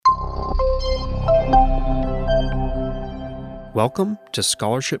Welcome to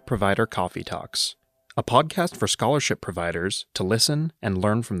Scholarship Provider Coffee Talks, a podcast for scholarship providers to listen and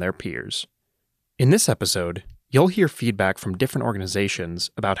learn from their peers. In this episode, you'll hear feedback from different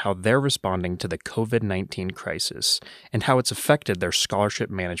organizations about how they're responding to the COVID-19 crisis and how it's affected their scholarship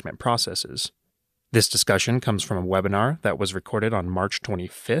management processes. This discussion comes from a webinar that was recorded on March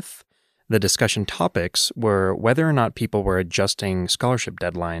 25th. The discussion topics were whether or not people were adjusting scholarship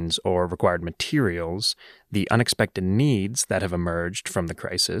deadlines or required materials, the unexpected needs that have emerged from the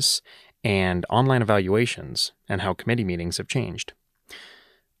crisis, and online evaluations and how committee meetings have changed.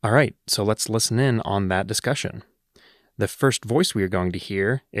 All right, so let's listen in on that discussion. The first voice we are going to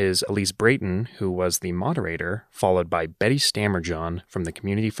hear is Elise Brayton, who was the moderator, followed by Betty Stammerjohn from the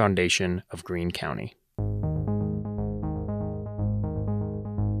Community Foundation of Greene County.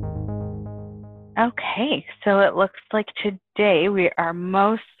 Okay, so it looks like today we are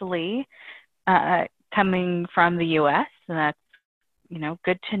mostly coming from the U.S., and that's,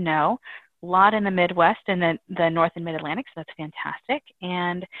 good to know. A lot in the Midwest and the North and Mid-Atlantic, so that's fantastic.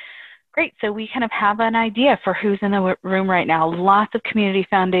 And great, so we kind of have an idea for who's in the room right now. Lots of community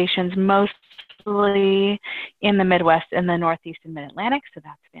foundations, mostly in the Midwest and the Northeast and Mid-Atlantic, so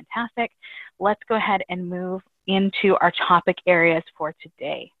that's fantastic. Let's go ahead and move into our topic areas for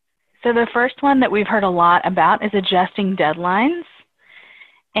today. So the first one that we've heard a lot about is adjusting deadlines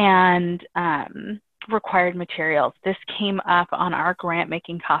and required materials. This came up on our grant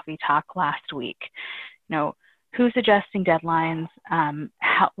making coffee talk last week. Who's adjusting deadlines?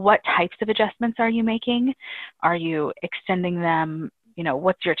 What types of adjustments are you making? Are you extending them?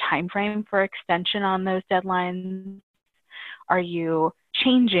 What's your time frame for extension on those deadlines? Are you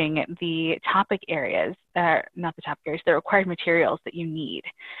changing the topic areas, not the topic areas, the required materials that you need?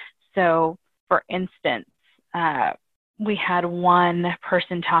 So, for instance, we had one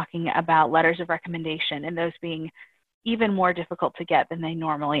person talking about letters of recommendation and those being even more difficult to get than they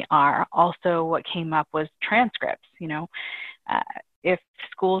normally are. Also, what came up was transcripts. If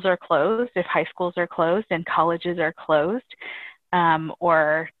schools are closed, if high schools are closed and colleges are closed,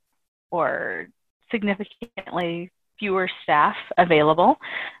 or significantly fewer staff available,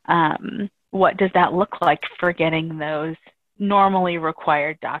 what does that look like for getting those normally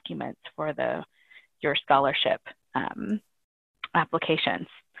required documents for your scholarship applications?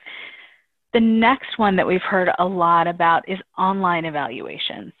 The next one that we've heard a lot about is online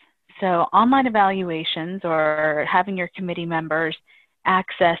evaluations. So online evaluations, or having your committee members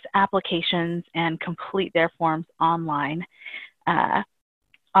access applications and complete their forms online,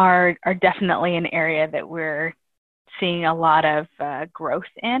 are definitely an area that we're seeing a lot of growth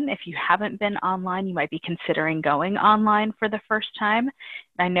in. If you haven't been online, you might be considering going online for the first time.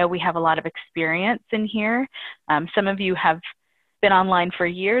 I know we have a lot of experience in here. Some of you have been online for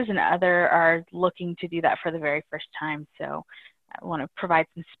years and other are looking to do that for the very first time. So I want to provide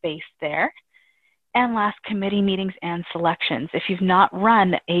some space there. And last, committee meetings and selections. If you've not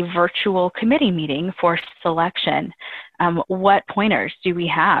run a virtual committee meeting for selection, what pointers do we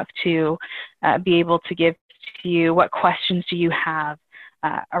have to be able to give to you? What questions do you have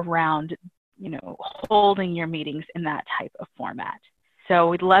around, holding your meetings in that type of format? So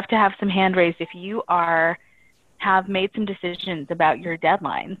we'd love to have some hand raised if you have made some decisions about your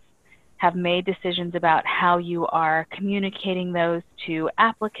deadlines, have made decisions about how you are communicating those to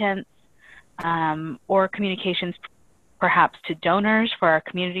applicants, or communications perhaps to donors for our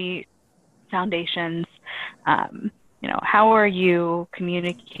community foundations. How are you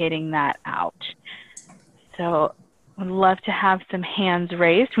communicating that out? So I'd love to have some hands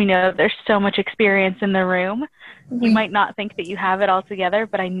raised. We know there's so much experience in the room. You might not think that you have it all together,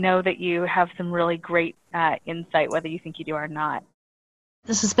 but I know that you have some really great insight, whether you think you do or not.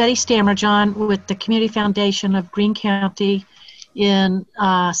 This is Betty Stammerjohn with the Community Foundation of Greene County in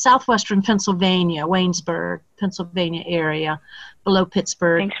southwestern Pennsylvania, Waynesburg, Pennsylvania area, below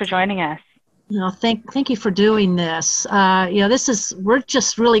Pittsburgh. Thanks for joining us. Thank you for doing this. We're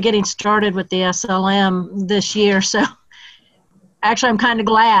just really getting started with the SLM this year. So actually, I'm kind of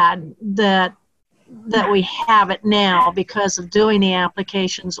glad that we have it now because of doing the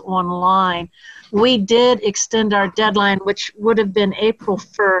applications online. We did extend our deadline, which would have been April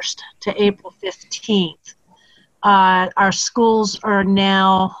 1st to April 15th. Our schools are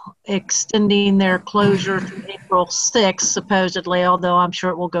now extending their closure to April 6th, supposedly, although I'm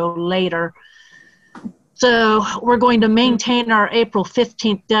sure it will go later. So we're going to maintain our April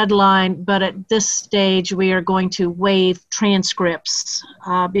 15th deadline, but at this stage we are going to waive transcripts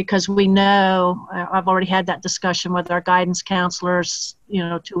because we know, I've already had that discussion with our guidance counselors,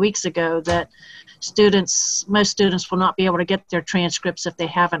 2 weeks ago, that most students will not be able to get their transcripts if they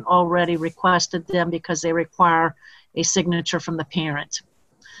haven't already requested them because they require a signature from the parent.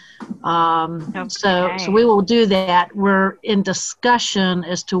 Okay. So we will do that. We're in discussion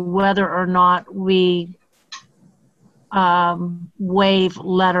as to whether or not we waive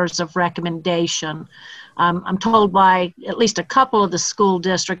letters of recommendation. I'm told by at least a couple of the school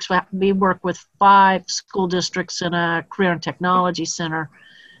districts, we work with 5 school districts in a career and technology center,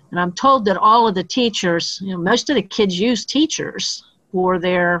 and I'm told that all of the teachers, most of the kids use teachers for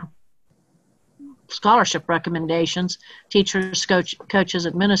their scholarship recommendations, teachers, coaches,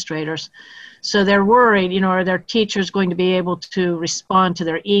 administrators. So they're worried, are their teachers going to be able to respond to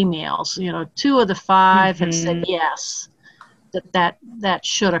their emails? 2 of the 5 have said yes, that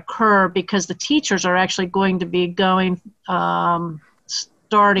should occur, because the teachers are actually going to be going,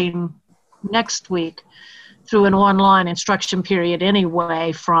 starting next week, through an online instruction period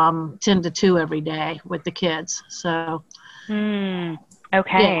anyway, from 10 to 2 every day with the kids. So, okay.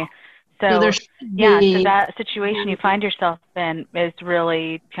 Yeah. So that situation you find yourself in is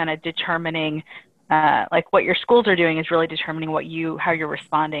really kind of determining, like what your schools are doing is really determining how you're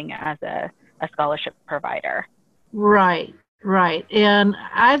responding as a scholarship provider. Right. And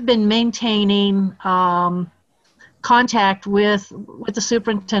I've been maintaining contact with the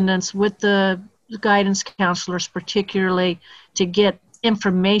superintendents, with the guidance counselors particularly, to get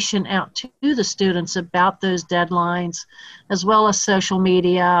information out to the students about those deadlines, as well as social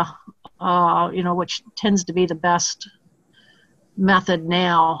media, which tends to be the best method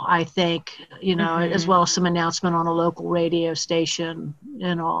now, I think, as well as some announcement on a local radio station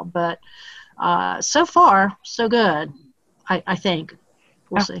and all. But so far, so good, I think.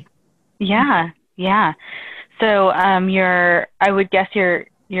 We'll see. Yeah. So I would guess so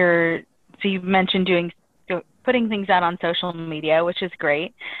you've mentioned putting things out on social media, which is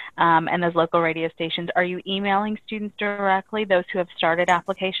great, and those local radio stations. Are you emailing students directly, those who have started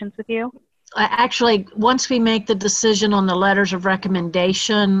applications with you? Actually, once we make the decision on the letters of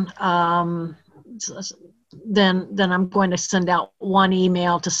recommendation, then I'm going to send out one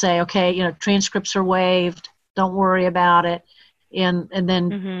email to say, okay, transcripts are waived, don't worry about it, and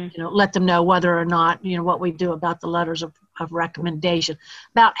then let them know whether or not what we do about the letters of recommendation.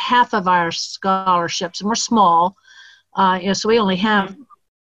 About half of our scholarships, and we're small, so we only have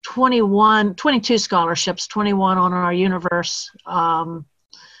 22 scholarships, 21 on our universe, and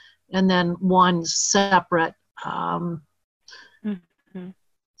then one separate.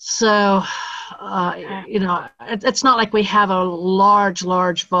 So, it's not like we have a large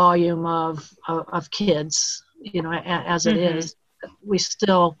volume of kids, as it is. I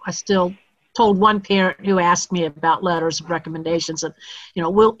still told one parent who asked me about letters of recommendations that,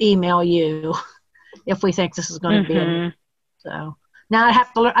 we'll email you if we think this is going to be a, so now I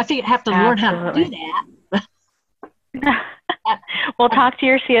have to learn. I think I have to learn how to do that. Well, talk to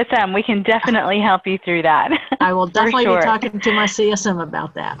your CSM. We can definitely help you through that. I will definitely be talking to my CSM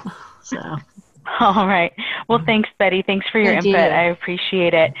about that. So. All right. Well, thanks, Betty. Thanks for your input. I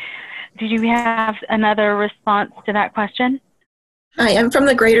appreciate it. Did you have another response to that question? Hi, I'm from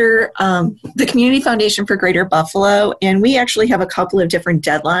the Community Foundation for Greater Buffalo, and we actually have a couple of different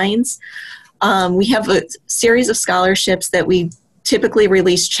deadlines. We have a series of scholarships that we typically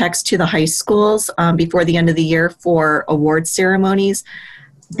release checks to the high schools before the end of the year for award ceremonies.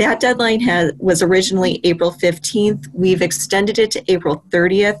 That deadline was originally April 15th. We've extended it to April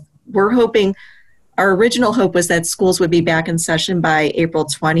 30th. Our original hope was that schools would be back in session by April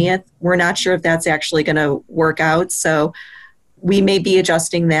 20th. We're not sure if that's actually going to work out, so we may be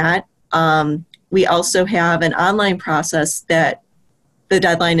adjusting that. We also have an online process that the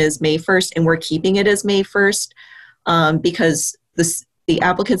deadline is May 1st, and we're keeping it as May 1st because the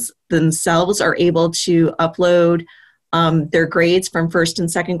applicants themselves are able to upload their grades from first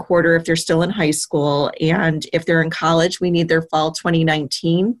and second quarter if they're still in high school. And if they're in college, we need their fall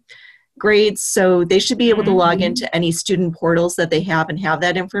 2019 grades. So they should be able to log into any student portals that they have and have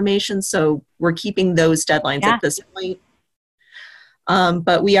that information. So we're keeping those deadlines at this point.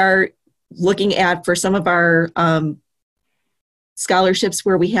 But we are looking at, for some of our scholarships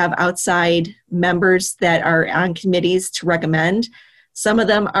where we have outside members that are on committees to recommend. Some of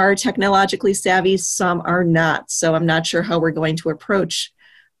them are technologically savvy, some are not. So I'm not sure how we're going to approach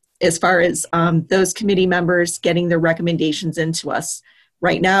as far as those committee members getting their recommendations into us.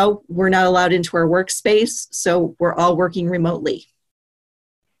 Right now, we're not allowed into our workspace, so we're all working remotely.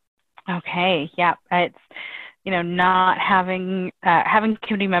 Okay, yeah, it's, not having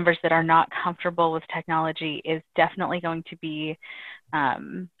committee members that are not comfortable with technology is definitely going to be a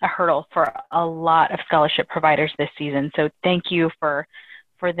hurdle for a lot of scholarship providers this season. So thank you for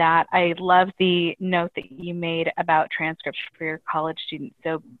that. I love the note that you made about transcripts for your college students.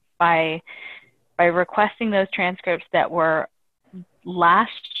 So by by requesting those transcripts that were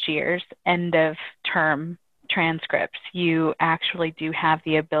last year's end of term transcripts, you actually do have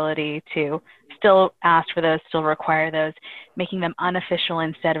the ability to still ask for those, still require those. Making them unofficial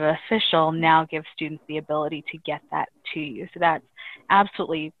instead of official now gives students the ability to get that to you. So that's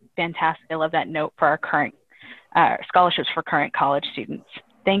absolutely fantastic. I love that note for our current scholarships for current college students.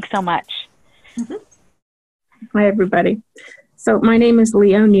 Thanks so much. Mm-hmm. Hi, everybody. So my name is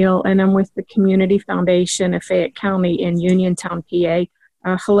Lee O'Neill, and I'm with the Community Foundation of Fayette County in Uniontown, PA.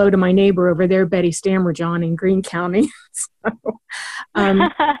 Hello to my neighbor over there, Betty Stammerjohn in Greene County.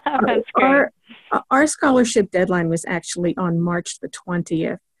 That's great. Our scholarship deadline was actually on March the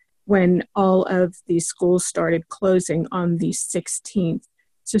 20th, when all of the schools started closing on the 16th.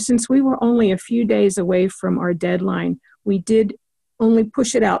 So since we were only a few days away from our deadline, we did only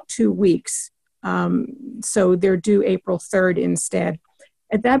push it out 2 weeks. So they're due April 3rd instead.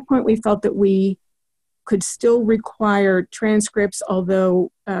 At that point, we felt that we could still require transcripts,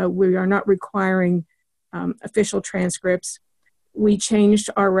 although we are not requiring official transcripts. We changed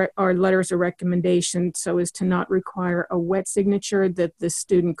our letters of recommendation so as to not require a wet signature, that the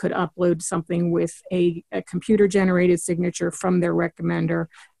student could upload something with a computer-generated signature from their recommender.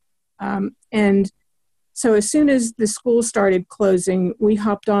 And so as soon as the school started closing, we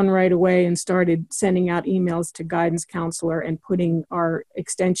hopped on right away and started sending out emails to guidance counselor and putting our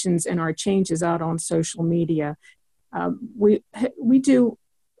extensions and our changes out on social media. We do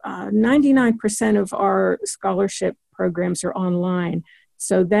 99% of our scholarship programs are online.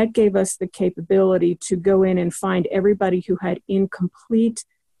 So that gave us the capability to go in and find everybody who had incomplete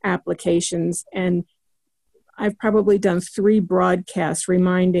applications. And I've probably done 3 broadcasts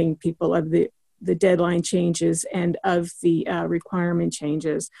reminding people of the deadline changes and of the requirement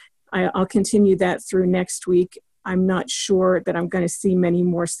changes. I'll continue that through next week. I'm not sure that I'm going to see many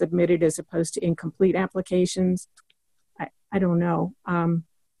more submitted as opposed to incomplete applications. I don't know,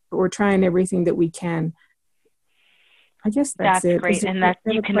 but we're trying everything that we can. I guess that's it. Great, and that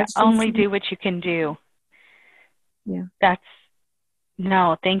you can only do what you can do. Yeah.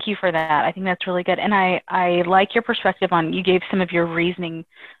 No, thank you for that. I think that's really good. And I like your perspective on, you gave some of your reasoning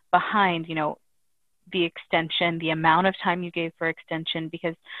behind, the extension, the amount of time you gave for extension,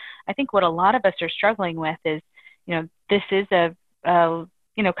 because I think what a lot of us are struggling with is, this is a kind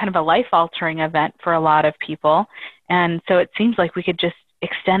of a life-altering event for a lot of people. And so it seems like we could just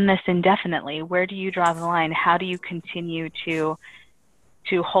extend this indefinitely. Where do you draw the line? How do you continue to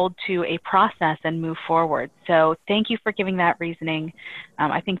hold to a process and move forward? So thank you for giving that reasoning.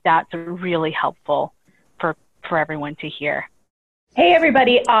 I think that's really helpful for everyone to hear. Hey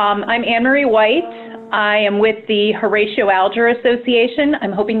everybody, I'm Anne-Marie White. I am with the Horatio Alger Association.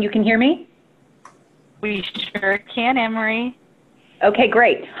 I'm hoping you can hear me. We sure can, Anne-Marie. Okay,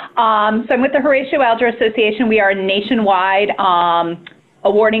 great. So I'm with the Horatio Alger Association. We are a nationwide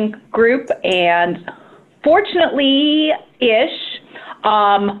awarding group, and fortunately-ish,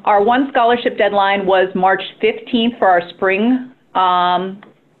 our one scholarship deadline was March 15th for our spring,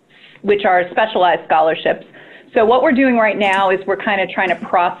 which are specialized scholarships. So what we're doing right now is we're kind of trying to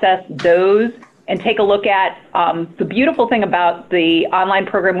process those and take a look at the beautiful thing about the online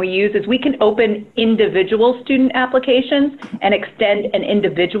program we use is we can open individual student applications and extend an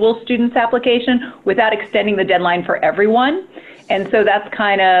individual student's application without extending the deadline for everyone. And so that's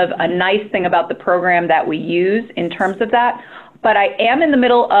kind of a nice thing about the program that we use in terms of that. But I am in the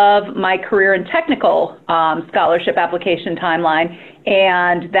middle of my career and technical scholarship application timeline,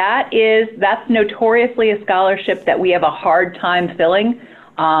 and that's notoriously a scholarship that we have a hard time filling.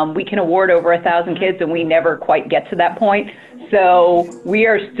 We can award over 1,000 kids, and we never quite get to that point. So we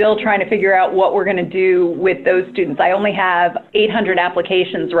are still trying to figure out what we're going to do with those students. I only have 800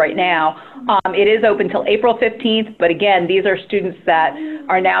 applications right now. It is open till April 15th, but again, these are students that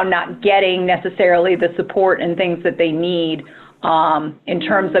are now not getting necessarily the support and things that they need in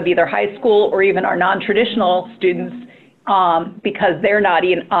terms of either high school or even our non-traditional students, because they're not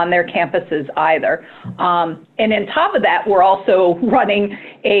even on their campuses either. And on top of that, we're also running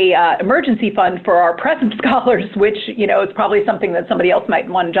a emergency fund for our present scholars, which, is probably something that somebody else might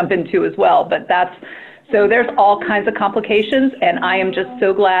want to jump into as well. But so there's all kinds of complications, and I am just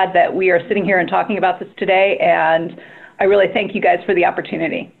so glad that we are sitting here and talking about this today, and I really thank you guys for the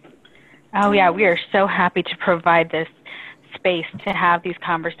opportunity. Oh yeah, we are so happy to provide this space to have these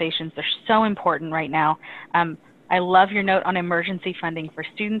conversations. They're so important right now. I love your note on emergency funding for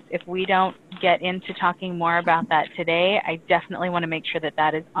students. If we don't get into talking more about that today, I definitely want to make sure that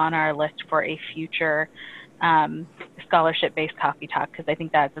that is on our list for a future scholarship-based coffee talk, because I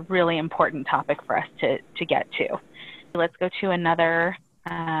think that's a really important topic for us to get to. Let's go to another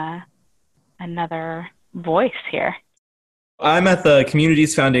another voice here. I'm at the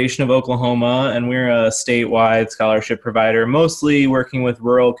Communities Foundation of Oklahoma, and we're a statewide scholarship provider, mostly working with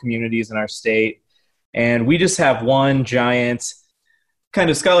rural communities in our state. And we just have one giant kind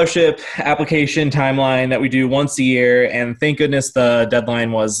of scholarship application timeline that we do once a year. And thank goodness the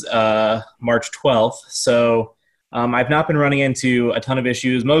deadline was March 12th. So I've not been running into a ton of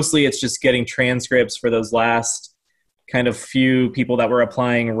issues. Mostly it's just getting transcripts for those last kind of few people that were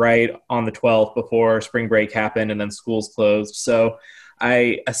applying right on the 12th before spring break happened and then schools closed. So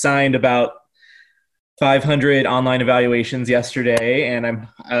I assigned about 500 online evaluations yesterday, and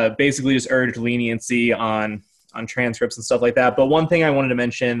I'm basically just urged leniency on transcripts and stuff like that. But one thing I wanted to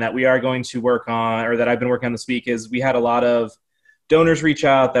mention that we are going to work on, or that I've been working on this week, is we had a lot of donors reach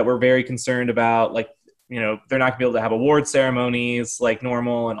out that were very concerned about, like, you know, they're not going to be able to have award ceremonies like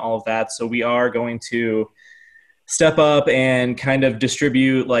normal and all of that. So we are going to step up and kind of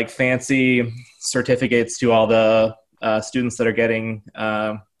distribute like fancy certificates to all the students that are getting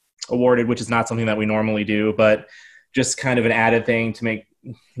awarded, which is not something that we normally do, but just kind of an added thing to make,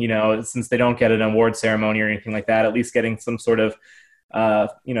 you know, since they don't get an award ceremony or anything like that, at least getting some sort of,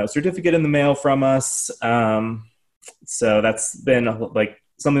 certificate in the mail from us. So that's been like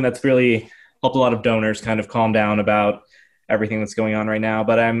something that's really helped a lot of donors kind of calm down about everything that's going on right now.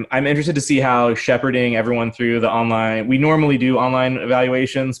 But I'm interested to see how shepherding everyone through the online, we normally do online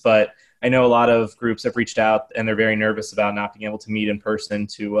evaluations, but I know a lot of groups have reached out and they're very nervous about not being able to meet in person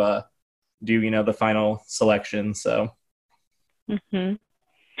to do, you know, the final selection. So. Mm-hmm.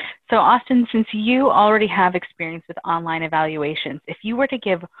 So Austin, since you already have experience with online evaluations, if you were to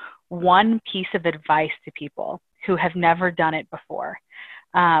give one piece of advice to people who have never done it before,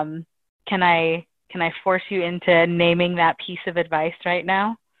 can I force you into naming that piece of advice right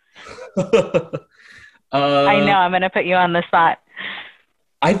now? I know I'm going to put you on the spot.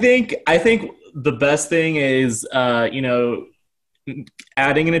 I think the best thing is,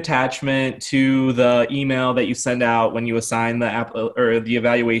 adding an attachment to the email that you send out when you assign the app or the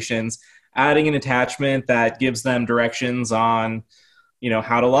evaluations, adding an attachment that gives them directions on, you know,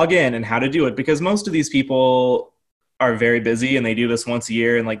 how to log in and how to do it, because most of these people are very busy and they do this once a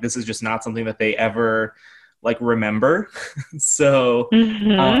year, and like this is just not something that they ever like remember. So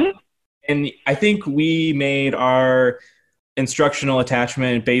and I think we made our instructional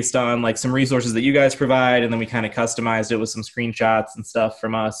attachment based on like some resources that you guys provide, and then we kind of customized it with some screenshots and stuff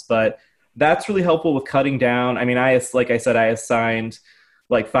from us. But that's really helpful with cutting down. I mean, like I said, I assigned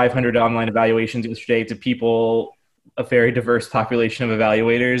like 500 online evaluations yesterday to people, a very diverse population of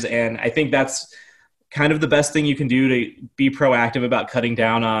evaluators, and I think that's kind of the best thing you can do to be proactive about cutting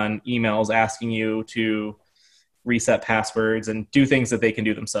down on emails asking you to reset passwords and do things that they can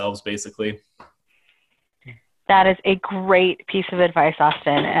do themselves, basically. That is a great piece of advice,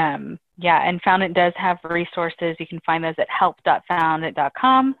 Austin. And Foundant does have resources. You can find those at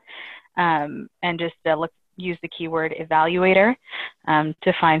help.foundant.com, and just use the keyword evaluator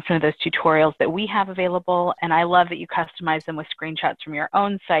to find some of those tutorials that we have available. And I love that you customize them with screenshots from your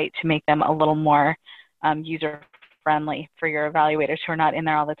own site to make them a little more user-friendly for your evaluators who are not in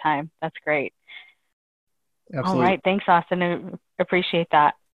there all the time. That's great. Absolutely. All right. Thanks, Austin. I appreciate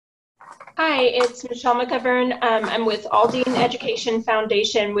that. Hi, it's Michelle McGovern. I'm with Aldine Education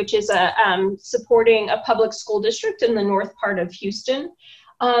Foundation, which is supporting a public school district in the north part of Houston.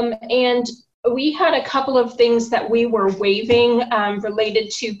 And we had a couple of things that we were waiving related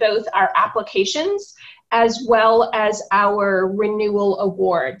to both our applications as well as our renewal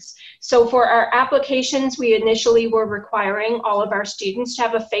awards. So for our applications, we initially were requiring all of our students to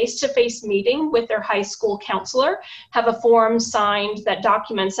have a face-to-face meeting with their high school counselor, have a form signed that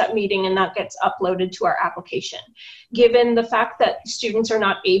documents that meeting, and that gets uploaded to our application. Given the fact that students are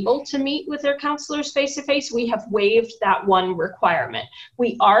not able to meet with their counselors face-to-face, we have waived that one requirement.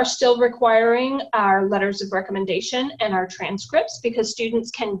 We are still requiring our letters of recommendation and our transcripts because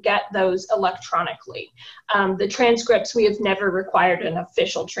students can get those electronically. The transcripts, we have never required an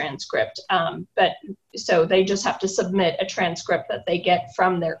official transcript, but so they just have to submit a transcript that they get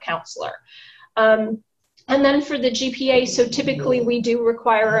from their counselor. And then for the GPA, so typically we do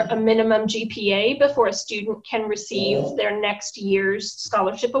require a minimum GPA before a student can receive their next year's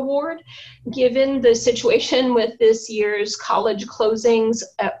scholarship award. Given the situation with this year's college closings,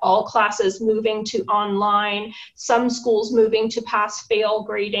 all classes moving to online, some schools moving to pass-fail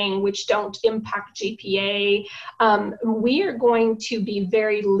grading, which don't impact GPA, we are going to be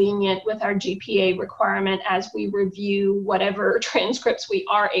very lenient with our GPA requirement as we review whatever transcripts we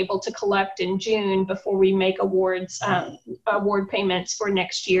are able to collect in June before we make award payments for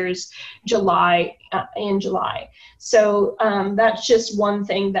next year's in July. So that's just one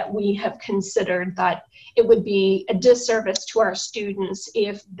thing that we have considered, that it would be a disservice to our students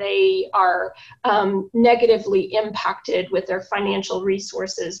if they are negatively impacted with their financial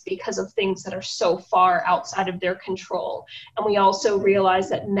resources because of things that are so far outside of their control. And we also realize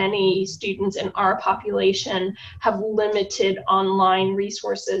that many students in our population have limited online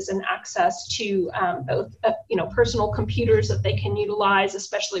resources and access to both personal computers that they can utilize,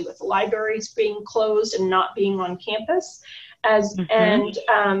 especially with libraries being closed and not being on campus, and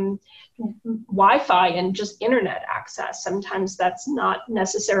Wi-Fi and just internet access. Sometimes that's not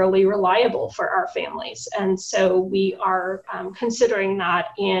necessarily reliable for our families. And so we are considering that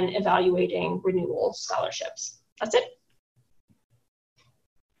in evaluating renewal scholarships. That's it.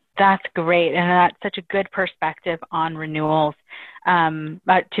 That's great. And that's such a good perspective on renewals.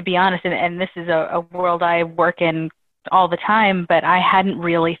 But to be honest, and this is a world I work in all the time, but I hadn't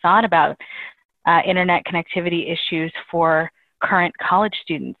really thought about internet connectivity issues for current college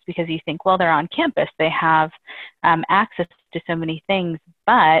students, because you think, well, they're on campus, they have access to so many things,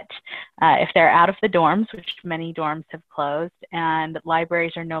 but if they're out of the dorms, which many dorms have closed, and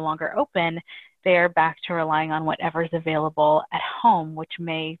libraries are no longer open, they're back to relying on whatever's available at home, which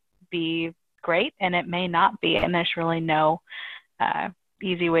may be great and it may not be, and there's really no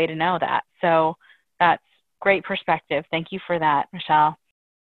easy way to know that. So that's great perspective. Thank you for that, Michelle.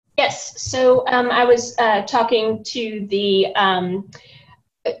 Yes, so I was talking to the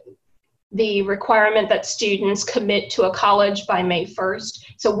requirement that students commit to a college by May 1st.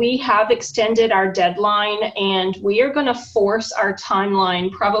 So we have extended our deadline, and we are going to force our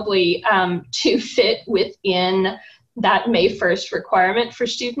timeline probably to fit within that May 1st requirement for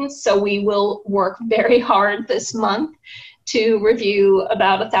students. So we will work very hard this month to review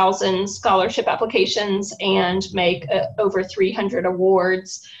about 1,000 scholarship applications and make over 300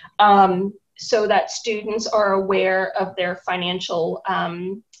 awards, so that students are aware of their financial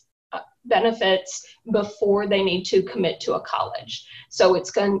benefits before they need to commit to a college. So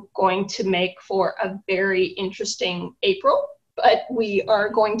it's going to make for a very interesting April, but we are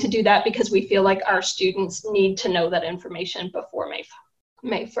going to do that because we feel like our students need to know that information before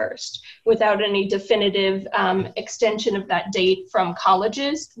May 1st. Without any definitive extension of that date from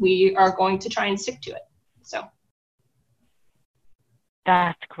colleges, we are going to try and stick to it. So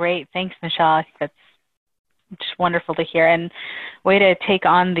that's great. Thanks, Michelle. I think that's just wonderful to hear, and way to take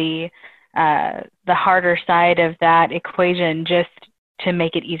on the harder side of that equation just to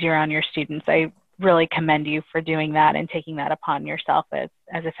make it easier on your students. I really commend you for doing that and taking that upon yourself as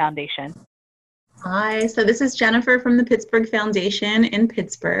a foundation. Hi, so this is Jennifer from the Pittsburgh Foundation in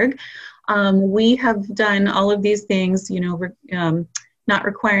Pittsburgh. We have done all of these things, not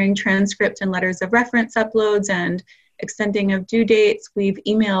requiring transcript and letters of reference uploads and extending of due dates. We've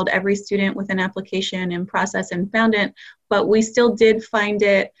emailed every student with an application in process and found it, but we still did find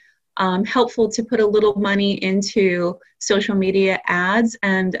it helpful to put a little money into social media ads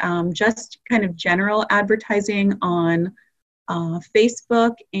and just kind of general advertising on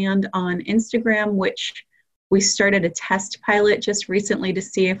Facebook and on Instagram, which we started a test pilot just recently to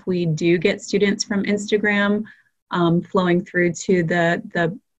see if we do get students from Instagram flowing through to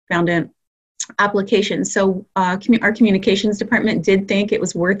the Foundant application. So our communications department did think it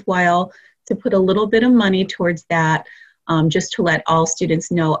was worthwhile to put a little bit of money towards that, just to let all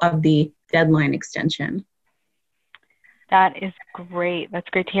students know of the deadline extension. That is great. That's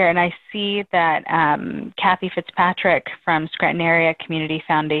great to hear. And I see that Kathy Fitzpatrick from Scranton Area Community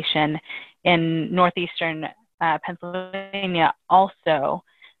Foundation in northeastern Pennsylvania also,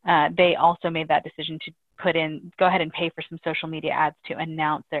 they also made that decision to go ahead and pay for some social media ads to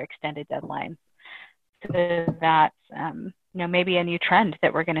announce their extended deadline. So that's, maybe a new trend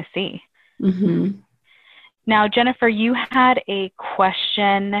that we're going to see. Mm-hmm. Now, Jennifer, you had a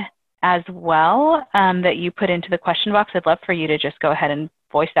question as well that you put into the question box. I'd love for you to just go ahead and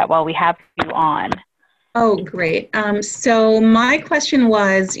voice that while we have you on. Oh, great. So my question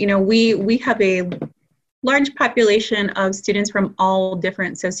was, we have a large population of students from all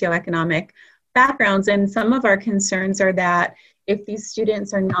different socioeconomic backgrounds, and some of our concerns are that if these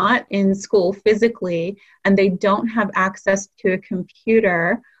students are not in school physically and they don't have access to a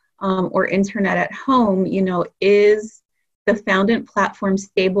computer or internet at home, is the Foundant platform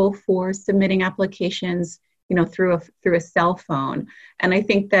stable for submitting applications, through a cell phone? And I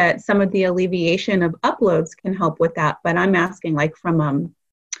think that some of the alleviation of uploads can help with that. But I'm asking, from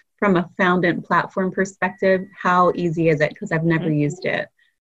a Foundant platform perspective, how easy is it? Because I've never used it.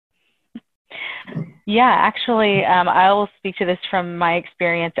 Yeah, actually, I will speak to this from my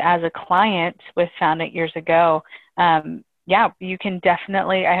experience as a client with Found It years ago. Yeah, you can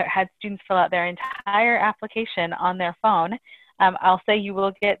definitely, I had students fill out their entire application on their phone. I'll say you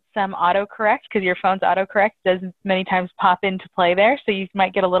will get some autocorrect because your phone's autocorrect does many times pop into play there. So you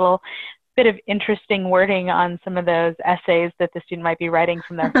might get a little bit of interesting wording on some of those essays that the student might be writing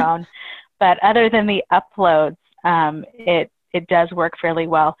from their phone. But other than the uploads, it does work fairly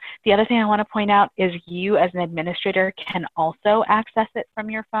well. The other thing I want to point out is you as an administrator can also access it from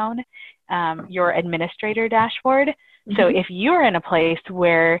your phone, your administrator dashboard. Mm-hmm. So if you're in a place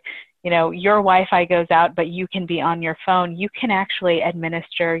where your Wi-Fi goes out, but you can be on your phone, you can actually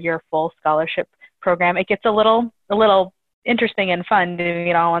administer your full scholarship program. It gets a little interesting and fun doing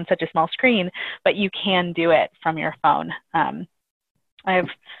it all on such a small screen, but you can do it from your phone. I've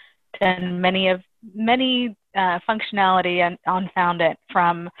done many functionality on Found It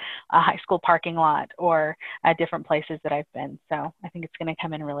from a high school parking lot or different places that I've been. So I think it's going to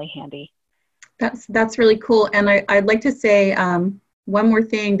come in really handy. That's really cool. And I'd like to say one more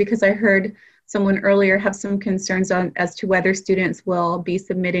thing, because I heard someone earlier have some concerns as to whether students will be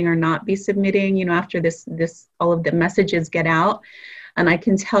submitting or not be submitting, after this all of the messages get out. And I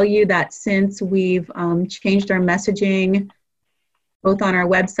can tell you that since we've changed our messaging, both on our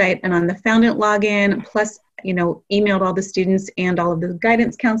website and on the Found It login, plus, emailed all the students and all of the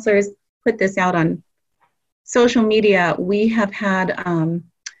guidance counselors, put this out on social media, we have had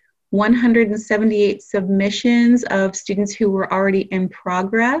 178 submissions of students who were already in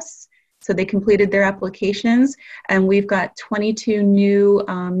progress. So they completed their applications, and we've got 22 new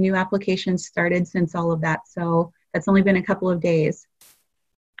applications started since all of that. So that's only been a couple of days.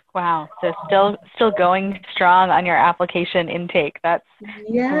 Wow. So still going strong on your application intake. That's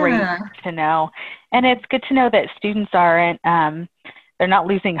great to know. And it's good to know that students aren't, they're not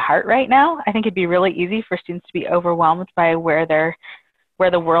losing heart right now. I think it'd be really easy for students to be overwhelmed by where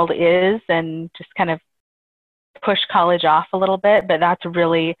the world is and just kind of push college off a little bit. But that's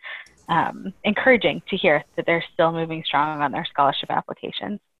really encouraging to hear that they're still moving strong on their scholarship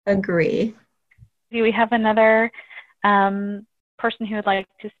applications. Agree. Do we have another person who would like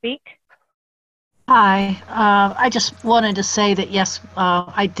to speak? Hi, I just wanted to say that yes,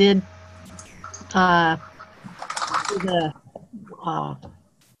 I did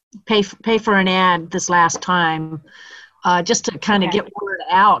pay for an ad this last time, just to kind of get word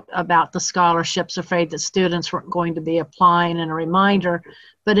out about the scholarships. Afraid that students weren't going to be applying, and a reminder.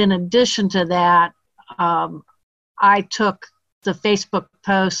 But in addition to that, I took the Facebook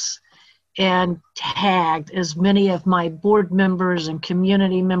posts and tagged as many of my board members and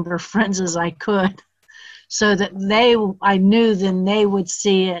community member friends as I could, so that I knew then they would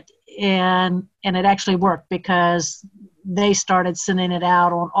see it, and it actually worked because they started sending it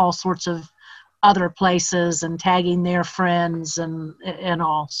out on all sorts of other places and tagging their friends and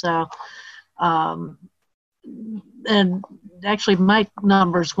all. So, and actually my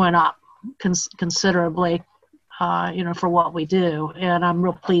numbers went up considerably. For what we do, and I'm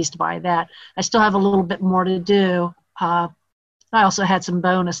real pleased by that. I still have a little bit more to do. I also had some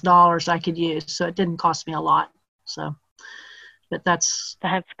bonus dollars I could use, so it didn't cost me a lot. So, but that's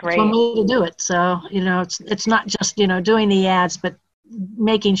great. One way to do it. So, it's not just doing the ads, but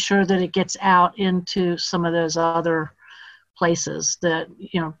making sure that it gets out into some of those other places that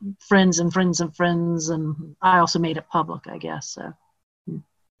friends and friends and friends, and I also made it public, I guess. So.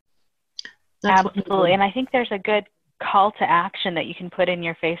 Absolutely. And I think there's a good call to action that you can put in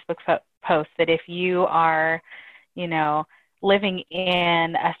your Facebook post, that if you are, living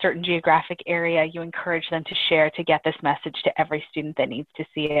in a certain geographic area, you encourage them to share to get this message to every student that needs to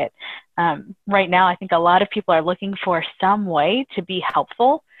see it. Right now, I think a lot of people are looking for some way to be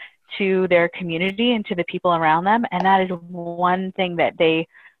helpful to their community and to the people around them. And that is one thing that they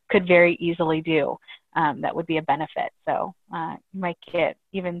could very easily do. That would be a benefit. So you might get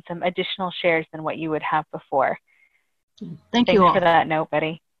even some additional shares than what you would have before. Thanks you all for that note,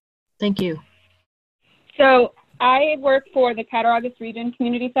 Betty. Thank you. So I work for the Cattaraugus Region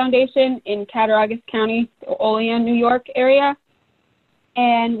Community Foundation in Cattaraugus County, Olean, New York area.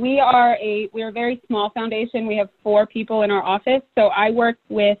 And we're a very small foundation. We have 4 people in our office. So I work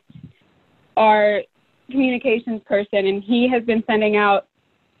with our communications person, and he has been sending out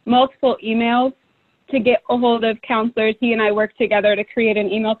multiple emails to get a hold of counselors. He and I worked together to create an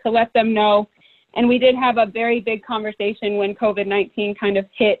email to let them know. And we did have a very big conversation when COVID-19 kind of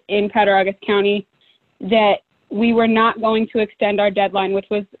hit in Cattaraugus County that we were not going to extend our deadline, which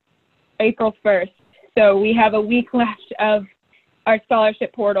was April 1st. So we have a week left of our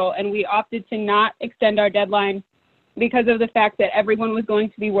scholarship portal, and we opted to not extend our deadline because of the fact that everyone was going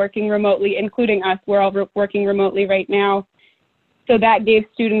to be working remotely, including us. We're all working remotely right now. So that gave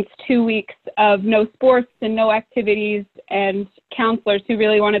students 2 weeks of no sports and no activities, and counselors who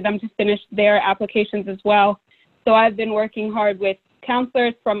really wanted them to finish their applications as well. So I've been working hard with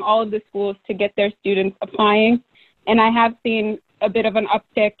counselors from all of the schools to get their students applying, and I have seen a bit of an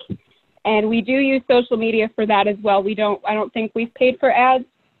uptick. And we do use social media for that as well. I don't think we've paid for ads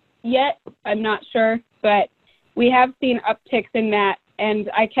yet. I'm not sure, but we have seen upticks in that.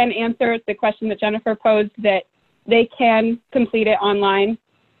 And I can answer the question that Jennifer posed, that they can complete it online,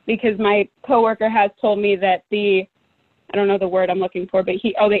 because my coworker has told me that I don't know the word I'm looking for, but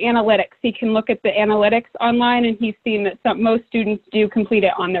the analytics. He can look at the analytics online, and he's seen that most students do complete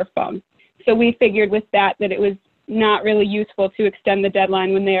it on their phone. So we figured with that it was not really useful to extend the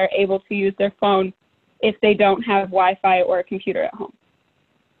deadline when they are able to use their phone if they don't have Wi-Fi or a computer at home.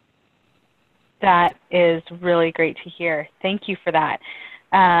 That is really great to hear. Thank you for that.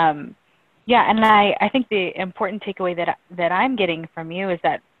 Yeah, and I think the important takeaway that I'm getting from you is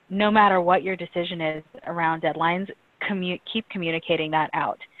that no matter what your decision is around deadlines, keep communicating that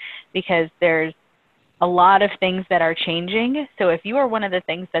out, because there's a lot of things that are changing. So if you are one of the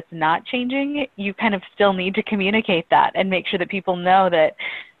things that's not changing, you kind of still need to communicate that and make sure that people know that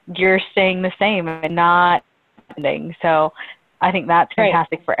you're staying the same and not ending. So I think that's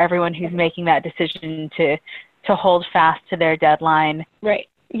fantastic for everyone who's making that decision to hold fast to their deadline. Right.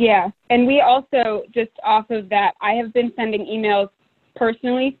 Yeah. And we also, just off of that, I have been sending emails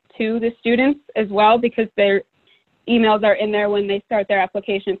personally to the students as well, because their emails are in there when they start their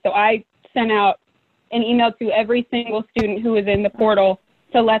application. So I sent out an email to every single student who was in the portal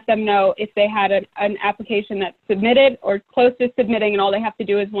to let them know if they had an application that's submitted or close to submitting, and all they have to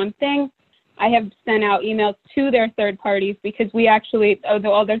do is one thing. I have sent out emails to their third parties, because we actually, the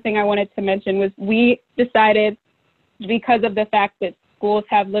other thing I wanted to mention was we decided, because of the fact that schools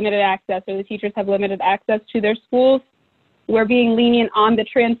have limited access, or the teachers have limited access to their schools, we're being lenient on the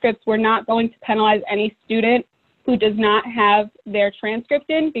transcripts. We're not going to penalize any student who does not have their transcript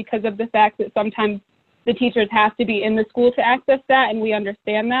in, because of the fact that sometimes the teachers have to be in the school to access that, and we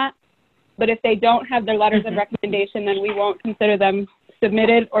understand that. But if they don't have their letters of recommendation, then we won't consider them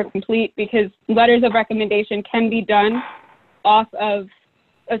submitted or complete, because letters of recommendation can be done off of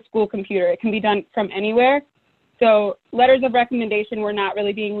a school computer. It can be done from anywhere. So letters of recommendation we're not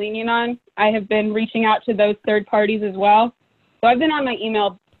really being lenient on. I have been reaching out to those third parties as well. So I've been on my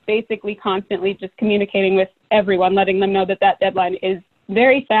email basically constantly, just communicating with everyone, letting them know that deadline is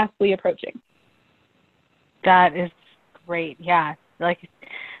very fastly approaching. That is great. Yeah. Like,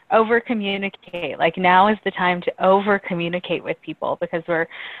 over communicate. Like, now is the time to over communicate with people, because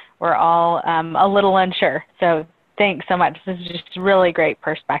we're all a little unsure. So thanks so much. This is just really great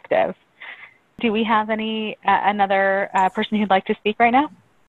perspective. Do we have another person who'd like to speak right now?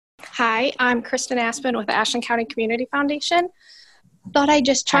 Hi, I'm Kristen Aspen with the Ashland County Community Foundation. Thought I'd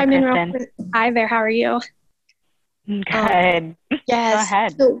just chime in real quick. Hi there, how are you? Good. Yes. Go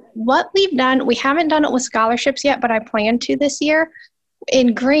ahead. So what we've done, we haven't done it with scholarships yet, but I plan to this year.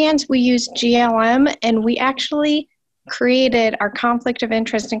 In grants, we use GLM, and we actually created our conflict of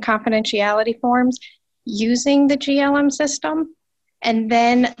interest and confidentiality forms using the GLM system. And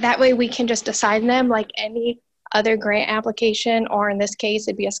then that way we can just assign them like any other grant application, or in this case,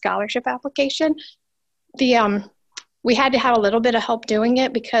 it'd be a scholarship application. We had to have a little bit of help doing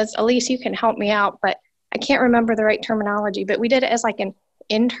it, because Elise, you can help me out, but I can't remember the right terminology, but we did it as like an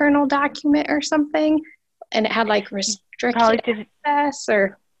internal document or something, and it had like restricted access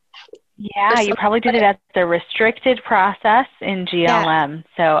or. Yeah, you probably did it as the restricted process in GLM. Yeah.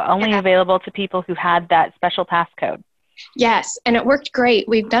 So only available to people who had that special passcode. Yes, and it worked great.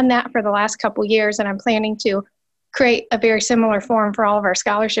 We've done that for the last couple years, and I'm planning to create a very similar form for all of our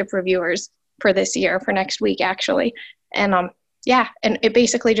scholarship reviewers for this year, for next week actually. And yeah, and it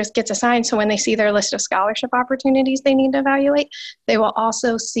basically just gets assigned, so when they see their list of scholarship opportunities they need to evaluate, they will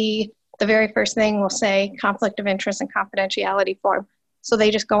also see the very first thing will say conflict of interest and confidentiality form. So they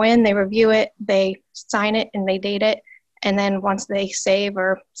just go in, they review it, they sign it, and they date it. And then once they save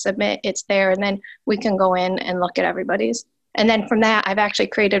or submit, it's there. And then we can go in and look at everybody's. And then from that, I've actually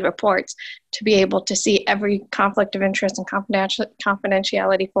created reports to be able to see every conflict of interest and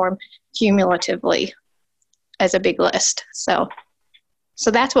confidentiality form cumulatively as a big list. So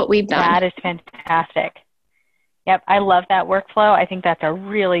that's what we've done. That is fantastic. Yep, I love that workflow. I think that's a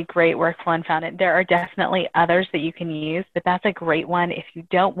really great workflow and found it. There are definitely others that you can use, but that's a great one if you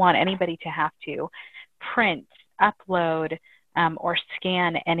don't want anybody to have to print, upload, or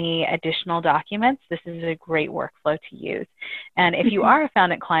scan any additional documents. This is a great workflow to use. And if you are a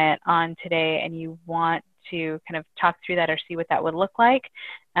Found It client on today and you want to kind of talk through that or see what that would look like,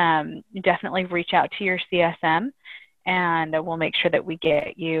 definitely reach out to your CSM, and we'll make sure that we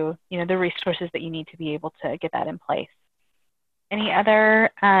get you, the resources that you need to be able to get that in place. Any other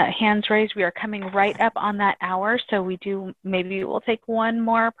hands raised? We are coming right up on that hour, so maybe we'll take one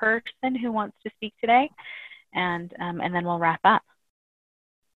more person who wants to speak today, and then we'll wrap up.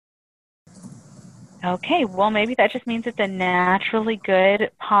 Okay, well, maybe that just means it's a naturally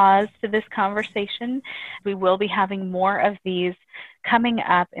good pause to this conversation. We will be having more of these coming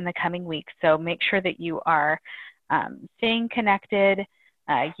up in the coming weeks, so make sure that you are staying connected.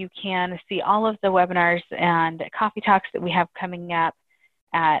 You can see all of the webinars and coffee talks that we have coming up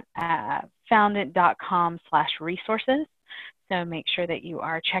at foundant.com/resources. So make sure that you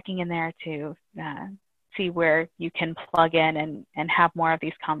are checking in there to see where you can plug in and have more of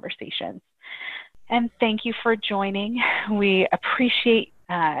these conversations. And thank you for joining. We appreciate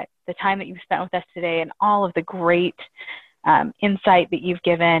the time that you've spent with us today and all of the great insight that you've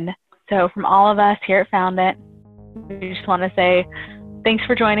given. So from all of us here at Foundant, we just want to say thanks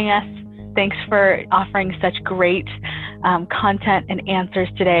for joining us. Thanks for offering such great content and answers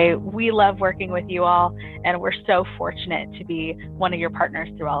today. We love working with you all, and we're so fortunate to be one of your partners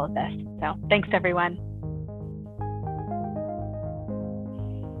through all of this. So thanks, everyone.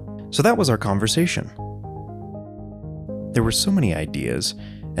 So that was our conversation. There were so many ideas,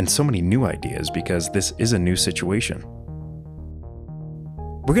 and so many new ideas because this is a new situation.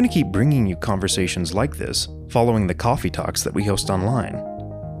 We're going to keep bringing you conversations like this following the coffee talks that we host online.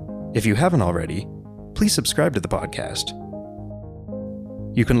 If you haven't already, please subscribe to the podcast.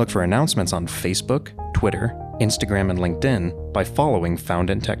 You can look for announcements on Facebook, Twitter, Instagram, and LinkedIn by following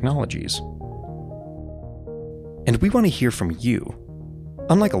Foundant Technologies. And we want to hear from you.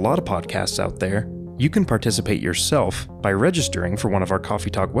 Unlike a lot of podcasts out there, you can participate yourself by registering for one of our Coffee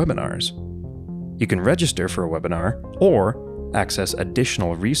Talk webinars. You can register for a webinar or access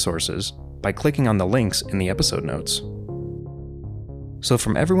additional resources by clicking on the links in the episode notes. So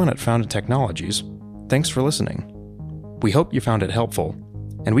from everyone at Foundant Technologies, thanks for listening. We hope you found it helpful,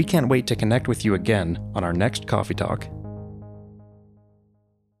 and we can't wait to connect with you again on our next Coffee Talk.